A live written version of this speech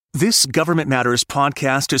This Government Matters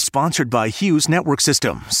podcast is sponsored by Hughes Network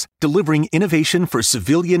Systems, delivering innovation for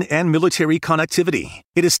civilian and military connectivity.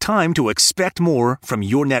 It is time to expect more from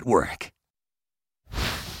your network.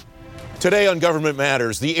 Today on Government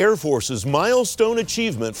Matters, the Air Force's milestone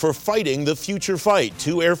achievement for fighting the future fight.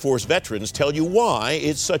 Two Air Force veterans tell you why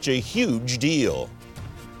it's such a huge deal.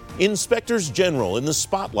 Inspectors General in the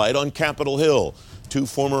spotlight on Capitol Hill. Two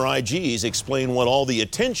former IGs explain what all the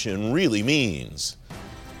attention really means.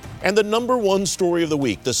 And the number one story of the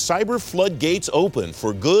week, the cyber floodgates open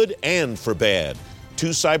for good and for bad. Two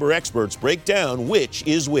cyber experts break down which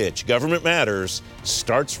is which. Government Matters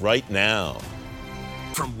starts right now.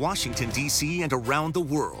 From Washington, D.C. and around the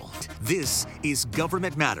world, this is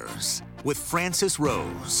Government Matters with Francis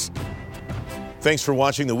Rose. Thanks for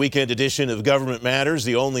watching the weekend edition of Government Matters,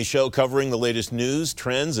 the only show covering the latest news,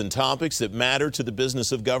 trends, and topics that matter to the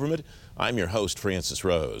business of government. I'm your host, Francis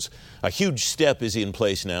Rose. A huge step is in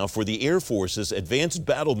place now for the Air Force's Advanced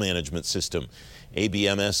Battle Management System.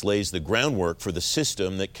 ABMS lays the groundwork for the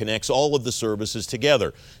system that connects all of the services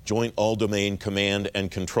together, Joint All-Domain Command and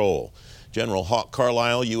Control. General Hawk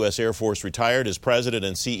Carlisle, U.S. Air Force retired, as president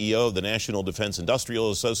and CEO of the National Defense Industrial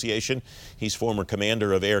Association. He's former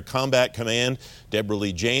commander of Air Combat Command. Deborah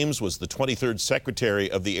Lee James was the 23rd Secretary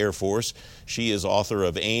of the Air Force. She is author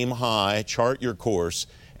of Aim High, Chart Your Course,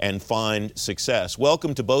 and Find Success.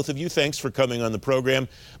 Welcome to both of you. Thanks for coming on the program.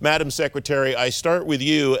 Madam Secretary, I start with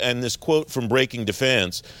you and this quote from Breaking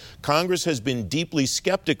Defense. Congress has been deeply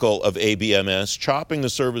skeptical of ABMS, chopping the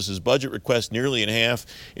service's budget request nearly in half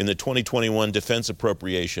in the 2021 defense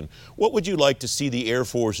appropriation. What would you like to see the Air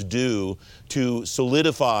Force do to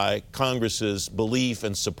solidify Congress's belief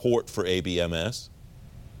and support for ABMS?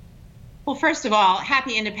 Well, first of all,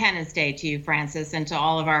 happy Independence Day to you, Francis, and to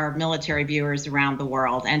all of our military viewers around the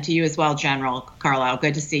world, and to you as well, General Carlisle.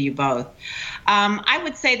 Good to see you both. I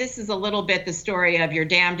would say this is a little bit the story of you're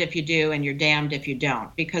damned if you do and you're damned if you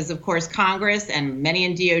don't, because, of course, Congress and many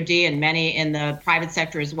in DOD and many in the private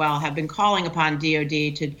sector as well have been calling upon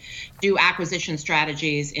DOD to do acquisition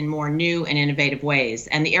strategies in more new and innovative ways.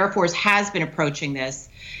 And the Air Force has been approaching this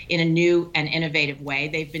in a new and innovative way.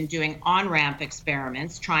 They've been doing on-ramp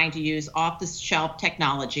experiments, trying to use off-the-shelf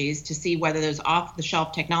technologies to see whether those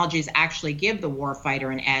off-the-shelf technologies actually give the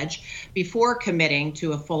warfighter an edge before committing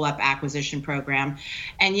to a full-up acquisition program.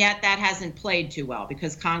 And yet that hasn't played too well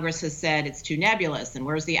because Congress has said it's too nebulous, and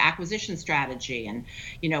where's the acquisition strategy, and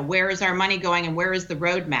where is our money going, and where is the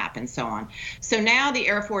roadmap, and so on. So now the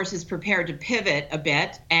Air Force is prepared to pivot a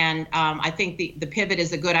bit, and I think the pivot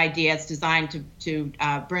is a good idea. It's designed to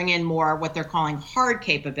bring in more what they're calling hard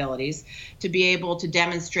capabilities to be able to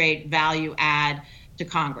demonstrate value add to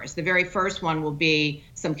Congress. The very first one will be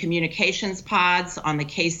some communications pods on the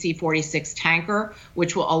KC-46 tanker,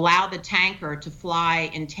 which will allow the tanker to fly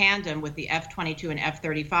in tandem with the F-22 and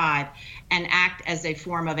F-35 and act as a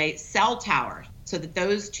form of a cell tower, so that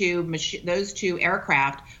those two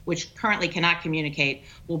aircraft, which currently cannot communicate,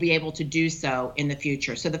 will be able to do so in the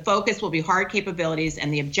future. So the focus will be hard capabilities,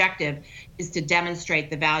 and the objective is to demonstrate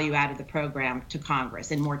the value out of the program to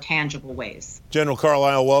Congress in more tangible ways. General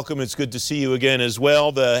Carlisle, welcome. It's good to see you again as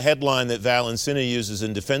well. The headline that Valencina uses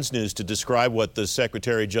in Defense News to describe what the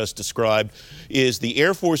Secretary just described is the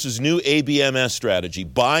Air Force's new ABMS strategy,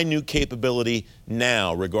 buy new capability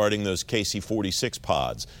now, regarding those KC-46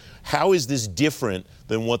 pods. How is this different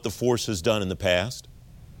than what the force has done in the past?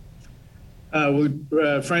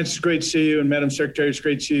 Francis, great to see you, and Madam Secretary, it's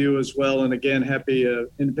great to see you as well. And again, happy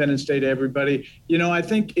Independence Day to everybody. I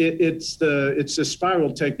think it's the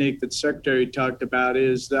spiral technique that the Secretary talked about,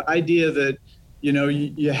 is the idea that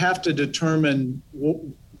you have to determine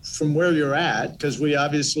from where you're at, because we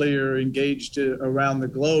obviously are engaged around the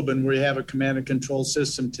globe, and we have a command and control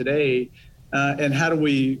system today. And how do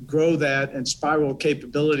we grow that and spiral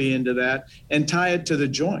capability into that and tie it to the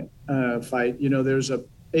joint fight? There's a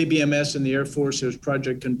ABMS in the Air Force, there's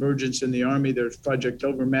Project Convergence in the Army, there's Project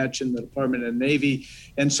Overmatch in the Department of Navy.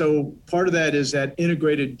 And so part of that is that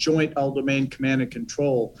integrated joint all-domain command and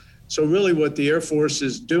control. So really what the Air Force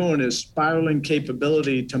is doing is spiraling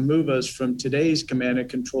capability to move us from today's command and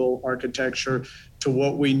control architecture to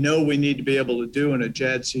what we know we need to be able to do in a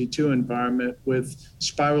JADC2 environment with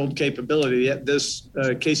spiraled capability. This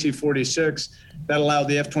KC-46, that allowed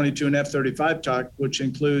the F-22 and F-35 talk, which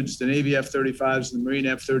includes the Navy F-35s, the Marine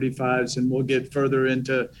F-35s, and we'll get further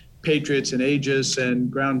into Patriots and Aegis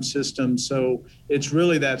and ground systems. So it's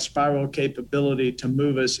really that spiral capability to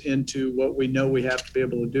move us into what we know we have to be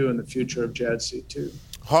able to do in the future of JADC2.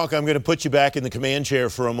 Hawk, I'm going to put you back in the command chair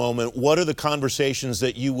for a moment. What are the conversations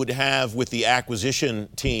that you would have with the acquisition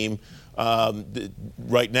team,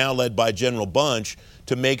 right now led by General Bunch,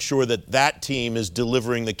 to make sure that that team is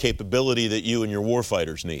delivering the capability that you and your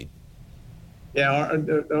warfighters need? Yeah,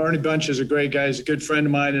 Arnie Bunch is a great guy. He's a good friend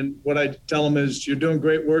of mine. And what I tell him is, you're doing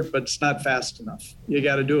great work, but it's not fast enough. You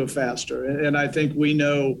got to do it faster. And I think we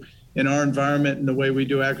know in our environment and the way we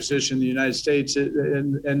do acquisition in the United States,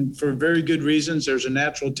 and for very good reasons, there's a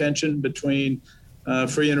natural tension between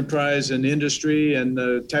free enterprise and industry and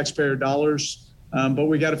the taxpayer dollars. But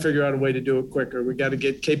we got to figure out a way to do it quicker. We got to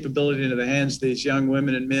get capability into the hands of these young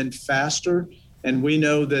women and men faster. And we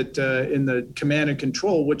know that in the command and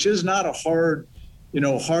control, which is not a hard,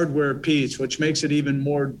 hardware piece, which makes it even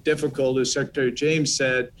more difficult, as Secretary James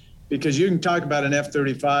said, because you can talk about an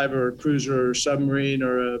F-35 or a cruiser or submarine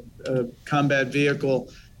or a combat vehicle,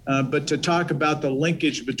 but to talk about the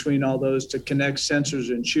linkage between all those to connect sensors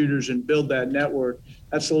and shooters and build that network,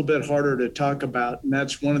 that's a little bit harder to talk about. And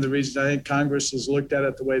that's one of the reasons I think Congress has looked at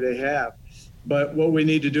it the way they have. But what we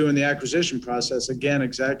need to do in the acquisition process, again,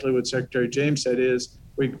 exactly what Secretary James said, is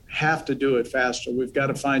we have to do it faster. We've got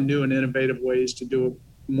to find new and innovative ways to do it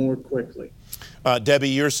more quickly. Debbie,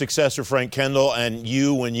 your successor, Frank Kendall, and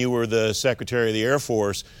you, when you were the Secretary of the Air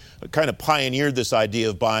Force, kind of pioneered this idea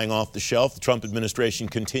of buying off the shelf. The Trump administration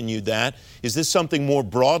continued that. Is this something more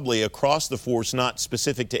broadly across the force, not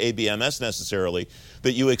specific to ABMS necessarily,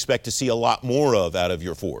 that you expect to see a lot more of out of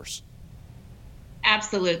your force?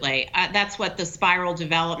 Absolutely. That's what the spiral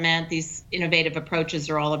development, these innovative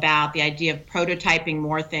approaches are all about, the idea of prototyping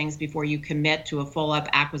more things before you commit to a full-up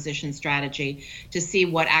acquisition strategy to see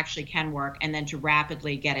what actually can work and then to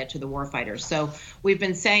rapidly get it to the warfighters. So we've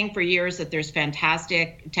been saying for years that there's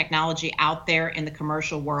fantastic technology out there in the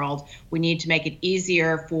commercial world. We need to make it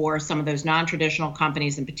easier for some of those non-traditional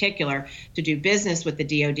companies in particular to do business with the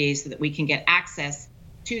DoD so that we can get access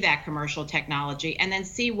to that commercial technology and then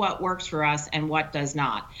see what works for us and what does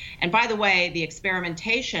not. And by the way, the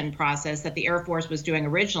experimentation process that the Air Force was doing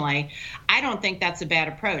originally, I don't think that's a bad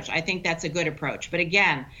approach. I think that's a good approach. But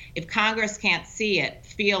again, if Congress can't see it,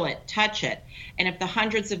 feel it, touch it, and if the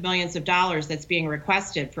hundreds of millions of dollars that's being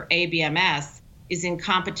requested for ABMS is in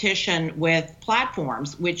competition with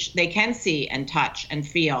platforms, which they can see and touch and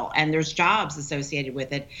feel, and there's jobs associated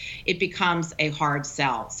with it, it becomes a hard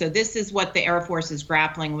sell. So this is what the Air Force is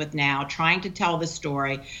grappling with now, trying to tell the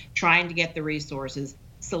story, trying to get the resources,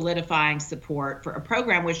 solidifying support for a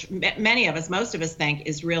program which many of us, most of us think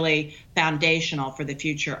is really foundational for the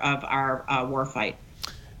future of our warfight.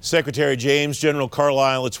 Secretary James, General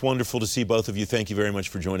Carlisle, it's wonderful to see both of you. Thank you very much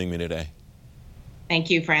for joining me today. Thank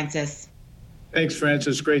you, Francis. Thanks,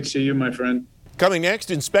 Francis. Great to see you, my friend. Coming next,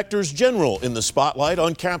 Inspectors General in the spotlight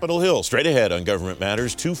on Capitol Hill. Straight ahead on Government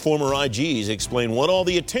Matters, two former IGs explain what all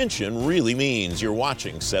the attention really means. You're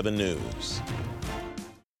watching 7 News.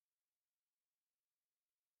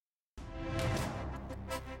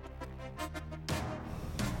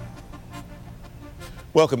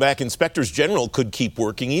 Welcome back. Inspectors General could keep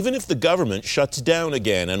working even if the government shuts down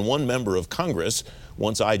again. And one member of Congress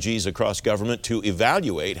wants IGs across government to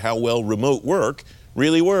evaluate how well remote work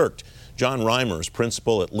really worked. Jon Rymer is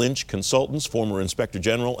principal at Lynch Consultants, former Inspector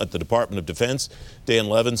General at the Department of Defense. Dan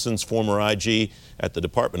Levinson's former IG at the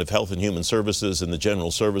Department of Health and Human Services and the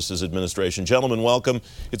General Services Administration. Gentlemen, welcome.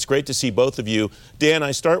 It's great to see both of you. Dan,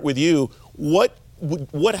 I start with you. What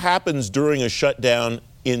happens during a shutdown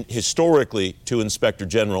historically to Inspector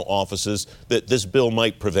General offices that this bill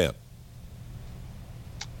might prevent?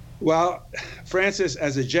 Well, Francis,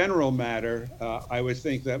 as a general matter, I would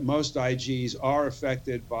think that most IGs are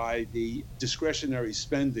affected by the discretionary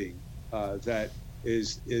spending that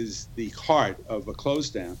is the heart of a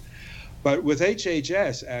close down. But with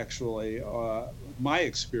HHS, actually, my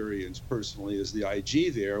experience personally as the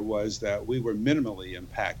IG there was that we were minimally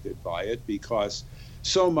impacted by it because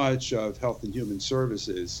so much of Health and Human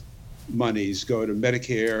Services monies go to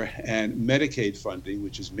Medicare and Medicaid funding,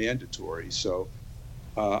 which is mandatory. So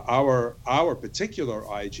our particular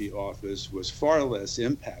IG office was far less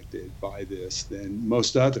impacted by this than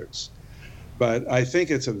most others. But I think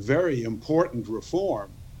it's a very important reform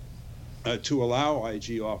to allow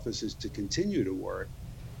IG offices to continue to work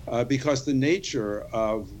because the nature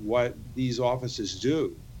of what these offices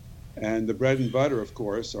do, and the bread and butter, of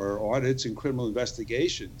course, are audits and criminal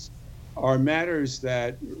investigations, are matters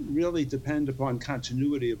that really depend upon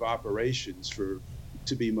continuity of operations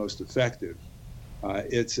to be most effective.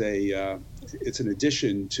 It's an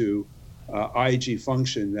addition to IG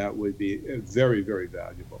function that would be very, very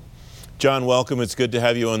valuable. Jon, welcome. It's good to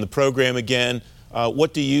have you on the program again.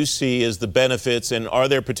 What do you see as the benefits, and are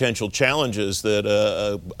there potential challenges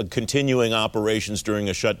that continuing operations during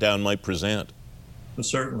a shutdown might present? Well,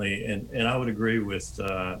 certainly, and I would agree with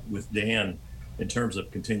Dan. in terms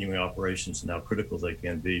of continuing operations and how critical they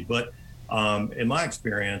can be. But in my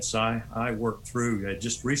experience, I worked through, I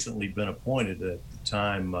just recently been appointed at the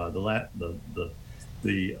time,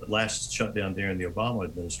 the last shutdown during the Obama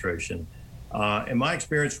administration. And my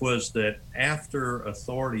experience was that after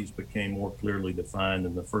authorities became more clearly defined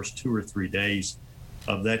in the first 2 or 3 days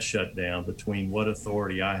of that shutdown, between what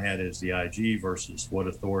authority I had as the IG versus what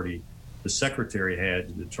authority the secretary had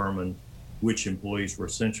to determine which employees were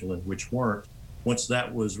essential and which weren't, once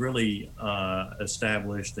that was really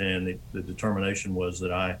established and the determination was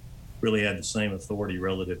that I really had the same authority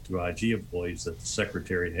relative to IG employees that the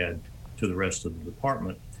secretary had to the rest of the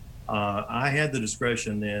department, I had the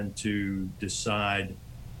discretion then to decide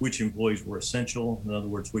which employees were essential. In other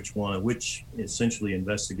words, which essentially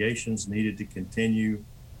investigations needed to continue,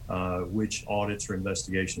 which audits or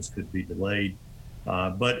investigations could be delayed.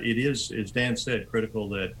 But it is, as Dan said, critical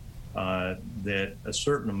that that a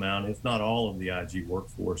certain amount, if not all, of the IG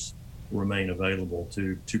workforce remain available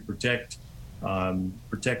to protect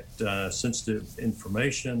sensitive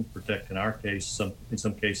information, protect, in our case, in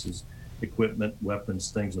some cases, equipment,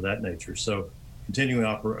 weapons, things of that nature. So continuing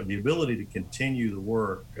the ability to continue the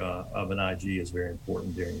work of an IG is very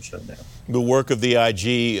important during a shutdown. The work of the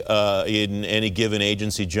IG in any given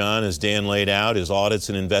agency, Jon, as Dan laid out, is audits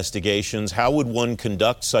and investigations. How would one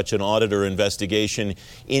conduct such an audit or investigation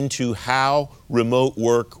into how remote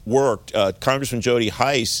work worked? Congressman Jody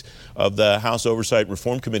Hice of the House Oversight and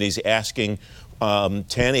Reform Committee is asking 10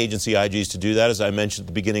 agency IGs to do that, as I mentioned at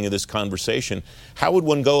the beginning of this conversation. How would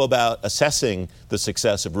one go about assessing the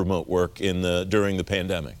success of remote work during the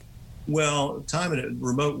pandemic? Well, time and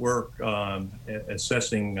remote work,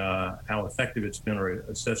 assessing how effective it's been, or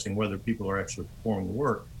assessing whether people are actually performing the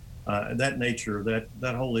work, that nature,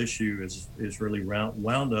 that whole issue is really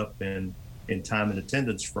wound up in time and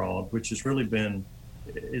attendance fraud, which has really been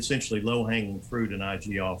essentially low-hanging fruit in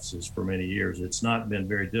IG offices for many years. It's not been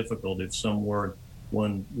very difficult if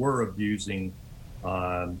one were abusing,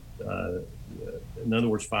 in other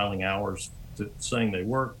words, filing hours saying they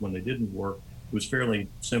worked when they didn't work. It was fairly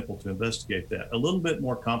simple to investigate that. A little bit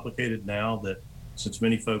more complicated now that since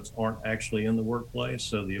many folks aren't actually in the workplace,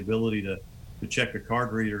 so the ability to check a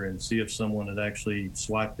card reader and see if someone had actually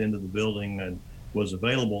swiped into the building and was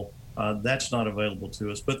available, that's not available to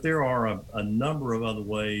us. But there are a number of other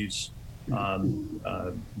ways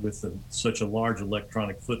with such a large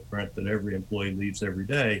electronic footprint that every employee leaves every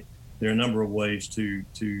day. There are a number of ways to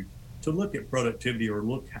look at productivity or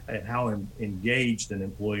look at how engaged an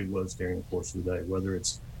employee was during the course of the day,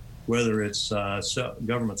 whether it's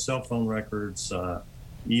government cell phone records,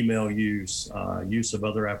 email use of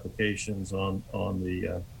other applications in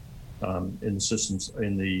the systems,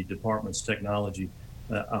 in the department's technology.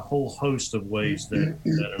 A whole host of ways that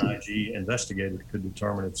an IG investigator could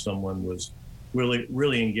determine if someone was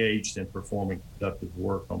really engaged in performing productive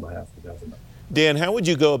work on behalf of the government. Dan, how would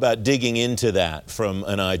you go about digging into that from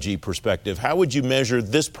an IG perspective? How would you measure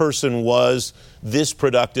this person was this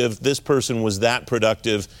productive, this person was that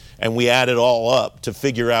productive, and we add it all up to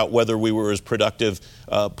figure out whether we were as productive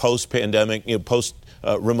post-pandemic,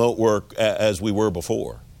 post-remote work as we were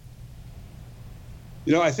before?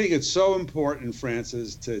 I think it's so important,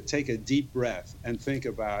 Francis, to take a deep breath and think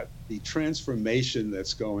about the transformation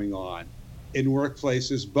that's going on in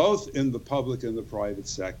workplaces, both in the public and the private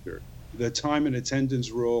sector. The time and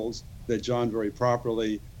attendance rules that Jon very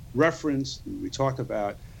properly referenced, and we talk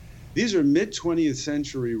about, these are mid-20th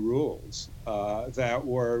century rules that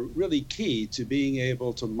were really key to being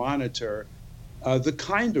able to monitor the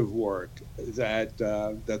kind of work that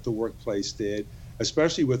the workplace did,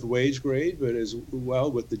 especially with wage grade, but as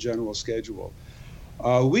well with the general schedule.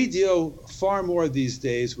 We deal far more these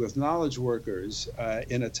days with knowledge workers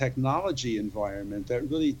in a technology environment that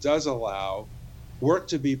really does allow work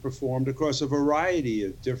to be performed across a variety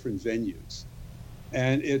of different venues.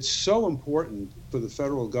 And it's so important for the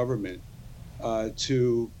federal government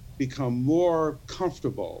to become more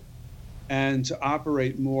comfortable and to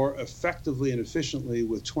operate more effectively and efficiently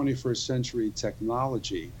with 21st century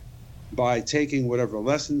technology by taking whatever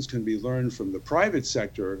lessons can be learned from the private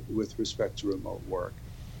sector with respect to remote work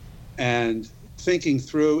and thinking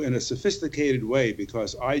through in a sophisticated way,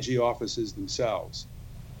 because IG offices themselves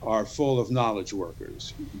are full of knowledge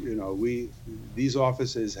workers. These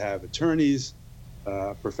offices have attorneys,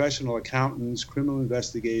 professional accountants, criminal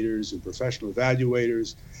investigators, and professional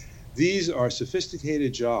evaluators. These are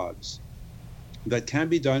sophisticated jobs that can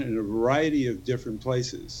be done in a variety of different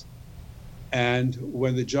places. And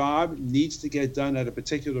when the job needs to get done at a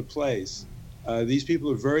particular place, these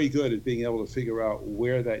people are very good at being able to figure out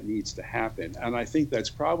where that needs to happen. And I think that's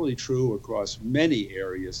probably true across many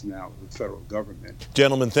areas now of the federal government.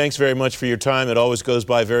 Gentlemen, thanks very much for your time. It always goes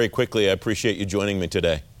by very quickly. I appreciate you joining me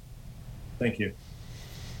today. Thank you.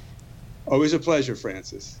 Always a pleasure,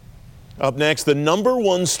 Francis. Up next, the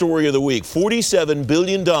 #1 story of the week, $47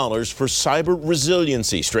 billion for cyber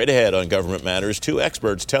resiliency. Straight ahead on Government Matters, two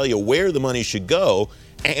experts tell you where the money should go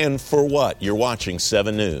and for what. You're watching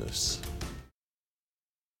 7 News.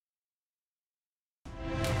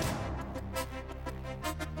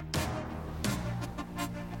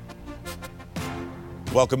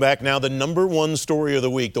 Welcome back. Now, the #1 story of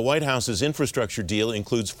the week. The White House's infrastructure deal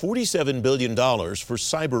includes $47 billion for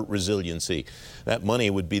cyber resiliency. That money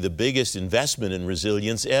would be the biggest investment in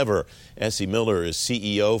resilience ever. Essye Miller is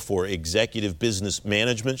CEO for Executive Business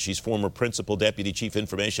Management. She's former Principal Deputy Chief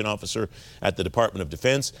Information Officer at the Department of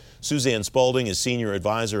Defense. Suzanne Spaulding is Senior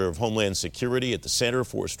Advisor of Homeland Security at the Center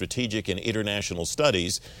for Strategic and International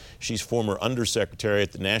Studies. She's former Undersecretary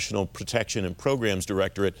at the National Protection and Programs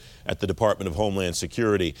Directorate at the Department of Homeland Security.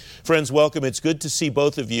 Friends, welcome. It's good to see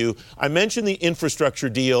both of you. I mentioned the infrastructure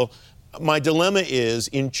deal. My dilemma is,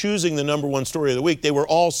 in choosing the #1 story of the week, they were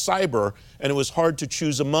all cyber, and it was hard to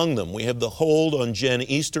choose among them. We have the hold on Jen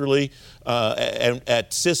Easterly at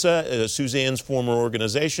CISA, Suzanne's former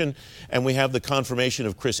organization, and we have the confirmation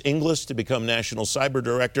of Chris Inglis to become National Cyber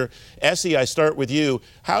Director. Essye, I start with you.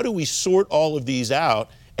 How do we sort all of these out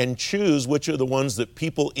and choose which are the ones that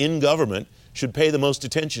people in government should pay the most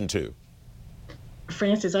attention to?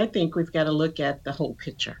 Francis, I think we've got to look at the whole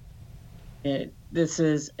picture. This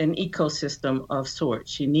is an ecosystem of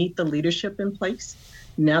sorts. You need the leadership in place.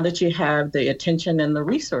 Now that you have the attention and the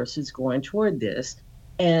resources going toward this,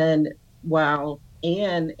 and while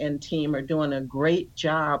Ann and team are doing a great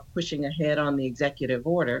job pushing ahead on the executive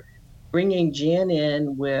order, bringing Jen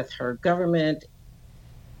in with her government,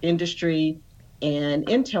 industry, and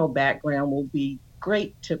intel background will be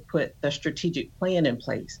great to put the strategic plan in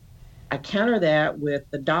place. I counter that with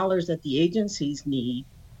the dollars that the agencies need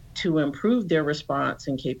to improve their response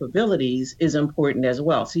and capabilities is important as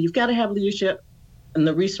well. So you've got to have leadership, and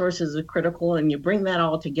the resources are critical, and you bring that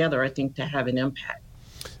all together, I think, to have an impact.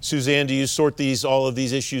 Suzanne, do you sort all of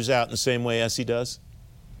these issues out in the same way Essye does?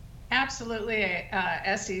 Absolutely.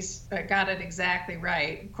 Essie's got it exactly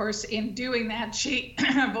right. Of course, in doing that, she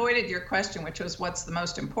avoided your question, which was what's the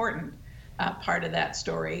most important part of that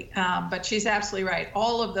story. But she's absolutely right.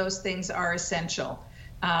 All of those things are essential.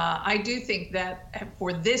 I do think that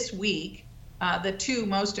for this week, the two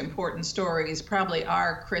most important stories probably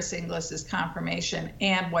are Chris Inglis's confirmation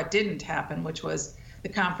and what didn't happen, which was the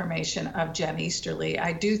confirmation of Jen Easterly.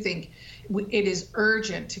 I do think it is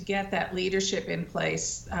urgent to get that leadership in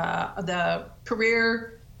place. The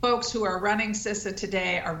career folks who are running CISA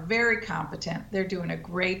today are very competent. They're doing a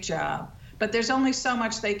great job. But there's only so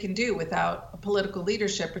much they can do without political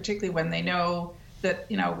leadership, particularly when they know that,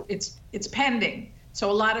 it's pending. So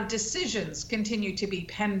a lot of decisions continue to be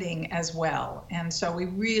pending as well. And so we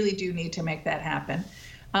really do need to make that happen.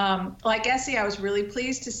 Like Essye, I was really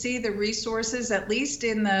pleased to see the resources, at least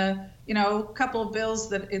in the, couple of bills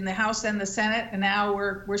that in the House and the Senate. And now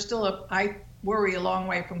we're still, I worry, a long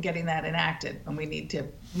way from getting that enacted. And we need to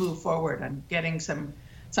move forward on getting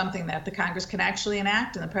something that the Congress can actually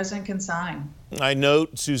enact and the president can sign. I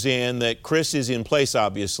note, Suzanne, that Chris is in place,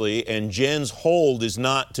 obviously, and Jen's hold is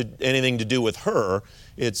not anything to do with her.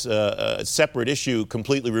 It's a separate issue,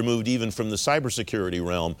 completely removed even from the cybersecurity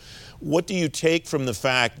realm. What do you take from the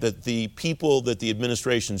fact that the people that the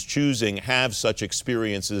administration's choosing have such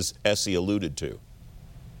experiences Essye alluded to?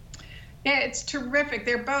 Yeah, it's terrific.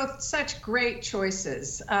 They're both such great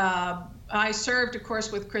choices. I served, of course,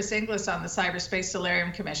 with Chris Inglis on the Cyberspace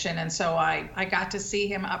Solarium Commission, and so I got to see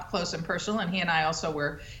him up close and personal, and he and I also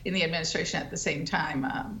were in the administration at the same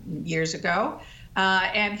time years ago.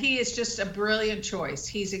 And he is just a brilliant choice.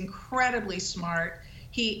 He's incredibly smart.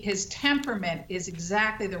 His temperament is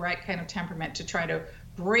exactly the right kind of temperament to try to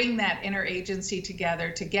bring that interagency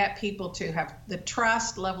together, to get people to have the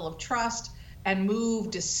level of trust, and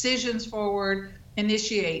move decisions forward,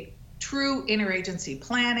 initiate true interagency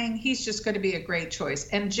planning. He's just going to be a great choice.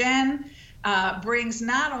 And Jen brings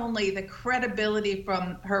not only the credibility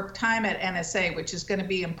from her time at NSA, which is going to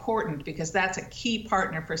be important because that's a key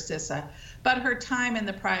partner for CISA, but her time in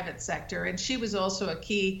the private sector. And she was also a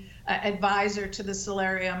key advisor to the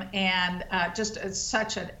Solarium and just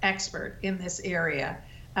such an expert in this area.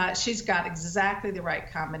 She's got exactly the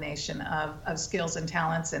right combination of skills and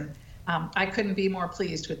talents, and I couldn't be more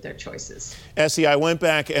pleased with their choices. Essye, I went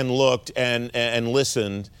back and looked and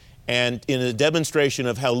listened, And in a demonstration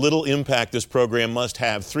of how little impact this program must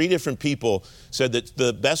have, 3 different people said that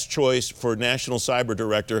the best choice for National Cyber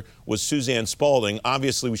Director was Suzanne Spaulding.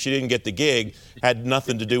 Obviously, she didn't get the gig, had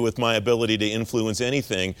nothing to do with my ability to influence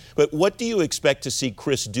anything. But what do you expect to see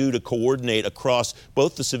Chris do to coordinate across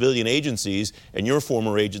both the civilian agencies and your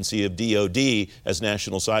former agency of DOD as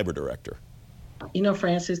National Cyber Director? You know,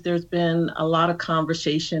 Francis, there's been a lot of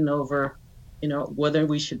conversation over whether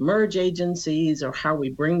we should merge agencies or how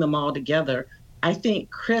we bring them all together. I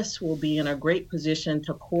think Chris will be in a great position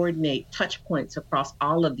to coordinate touch points across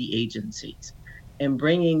all of the agencies and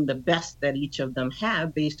bringing the best that each of them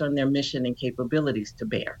have based on their mission and capabilities to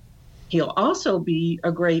bear. He'll also be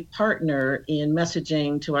a great partner in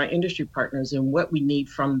messaging to our industry partners and what we need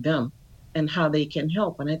from them and how they can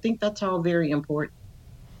help. And I think that's all very important.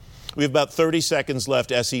 We have about 30 seconds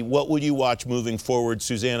left. Essye, what would you watch moving forward?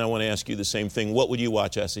 Suzanne, I want to ask you the same thing. What would you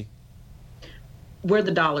watch, Essye? Where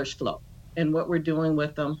the dollars flow and what we're doing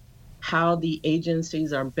with them, how the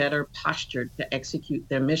agencies are better postured to execute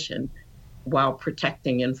their mission while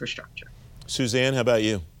protecting infrastructure. Suzanne, how about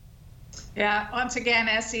you? Yeah, once again,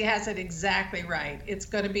 Essye has it exactly right. It's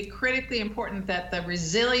going to be critically important that the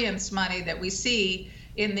resilience money that we see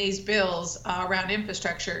in these bills around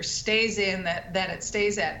infrastructure stays in, that it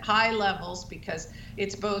stays at high levels, because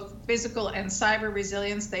it's both physical and cyber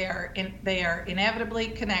resilience. They are inevitably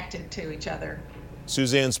connected to each other.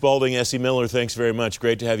 Suzanne Spaulding, Essye Miller, thanks very much.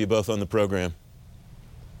 Great to have you both on the program.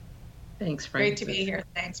 Thanks, Francis. Great to be here.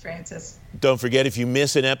 Thanks, Francis. Don't forget, if you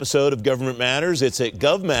miss an episode of Government Matters, it's at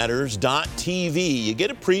govmatters.tv. You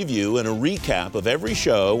get a preview and a recap of every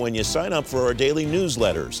show when you sign up for our daily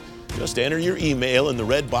newsletters. Just enter your email in the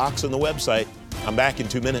red box on the website. I'm back in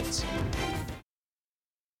 2 minutes.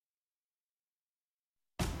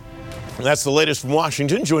 That's the latest from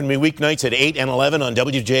Washington. Join me weeknights at 8 and 11 on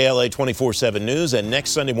WJLA 24/7 News and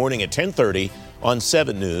next Sunday morning at 10:30 on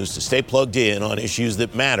 7 News to stay plugged in on issues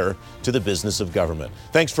that matter to the business of government.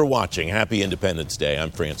 Thanks for watching. Happy Independence Day.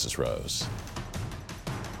 I'm Francis Rose.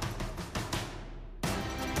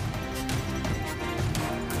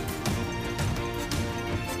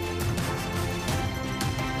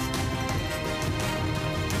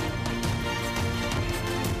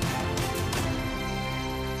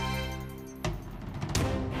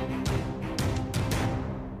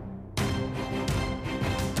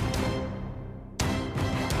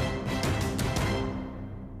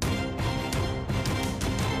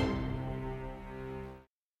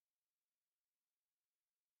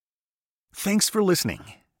 Thanks for listening.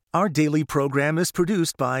 Our daily program is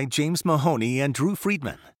produced by James Mahoney and Drew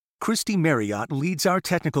Friedman. Christy Marriott leads our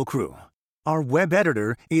technical crew. Our web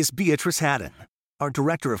editor is Beatrice Haddon. Our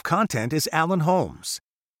director of content is Alan Holmes.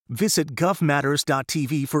 Visit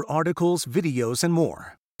govmatters.tv for articles, videos, and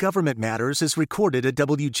more. Government Matters is recorded at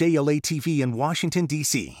WJLA-TV in Washington,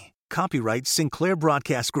 D.C. Copyright Sinclair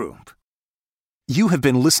Broadcast Group. You have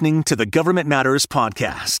been listening to the Government Matters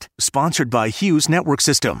podcast, sponsored by Hughes Network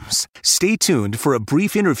Systems. Stay tuned for a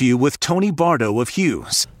brief interview with Tony Bardo of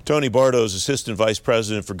Hughes. Tony Bardo is Assistant Vice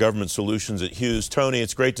President for Government Solutions at Hughes. Tony,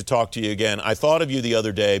 it's great to talk to you again. I thought of you the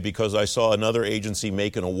other day because I saw another agency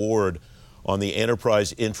make an award on the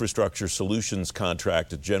Enterprise Infrastructure Solutions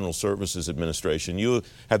contract at General Services Administration. You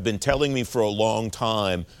have been telling me for a long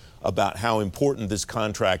time about how important this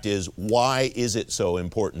contract is. Why is it so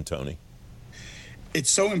important, Tony? It's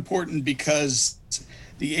so important because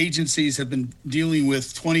the agencies have been dealing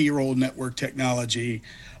with 20-year-old network technology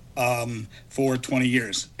for 20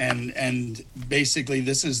 years. And basically,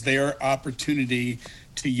 this is their opportunity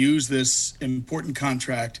to use this important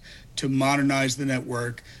contract to modernize the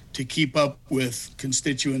network, to keep up with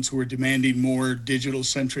constituents who are demanding more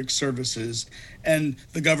digital-centric services. And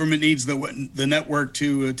the government needs the network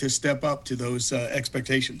to step up to those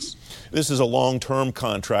expectations. This is a long-term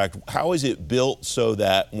contract. How is it built so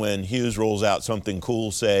that when Hughes rolls out something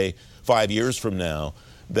cool, say 5 years from now,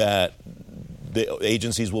 that the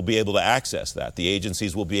agencies will be able to access that? The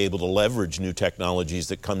agencies will be able to leverage new technologies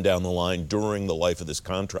that come down the line during the life of this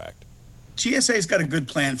contract? GSA's got a good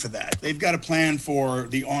plan for that. They've got a plan for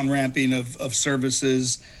the on-ramping of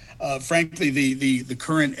services. Frankly, the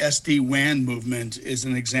current SD-WAN movement is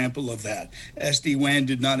an example of that. SD-WAN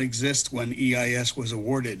did not exist when EIS was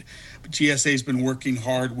awarded, but GSA's been working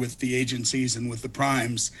hard with the agencies and with the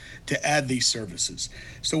primes to add these services.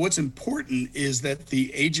 So what's important is that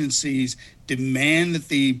the agencies demand that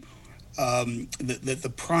the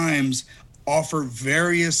primes offer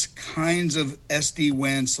various kinds of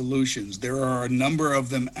SD-WAN solutions. There are a number of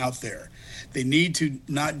them out there. They need to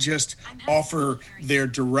not just offer their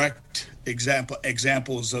direct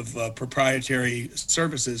examples of proprietary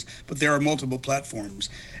services, but there are multiple platforms.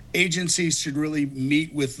 Agencies should really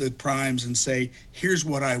meet with the primes and say, here's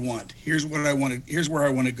what I want. Here's where I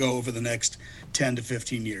want to go over the next 10 to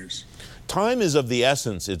 15 years. Time is of the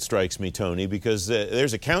essence, it strikes me, Tony, because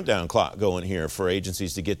there's a countdown clock going here for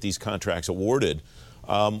agencies to get these contracts awarded.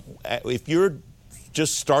 If you're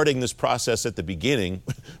just starting this process at the beginning,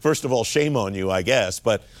 first of all, shame on you, I guess.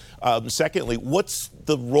 But secondly, what's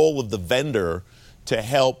the role of the vendor to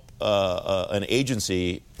help an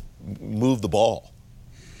agency move the ball?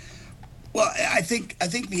 Well, I think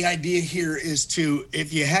the idea here is to,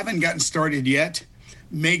 if you haven't gotten started yet,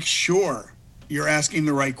 make sure you're asking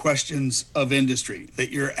the right questions of industry, that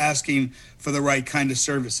you're asking for the right kind of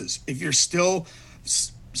services. If you're still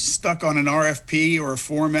stuck on an RFP or a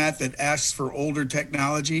format that asks for older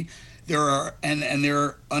technology, there are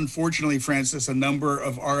unfortunately, Francis, a number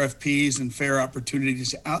of RFPs and fair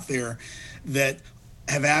opportunities out there that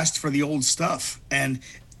have asked for the old stuff, and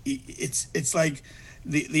it's like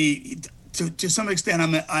to some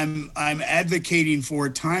extent I'm advocating for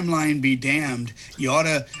timeline be damned. You ought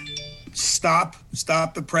to stop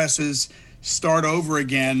the presses, start over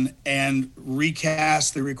again, and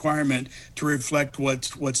recast the requirement to reflect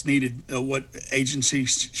what's needed, what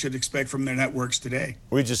agencies should expect from their networks today.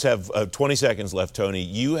 We just have 20 seconds left, Tony.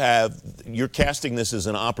 You're casting this as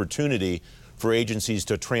an opportunity for agencies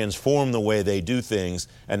to transform the way they do things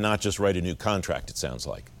and not just write a new contract, it sounds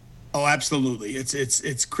like. Oh, absolutely.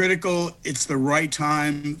 It's critical. It's the right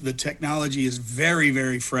time. The technology is very,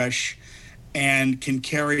 very fresh and can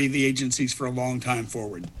carry the agencies for a long time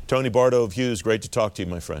forward. Tony Bardo of Hughes, great to talk to you,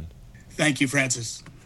 my friend. Thank you, Francis.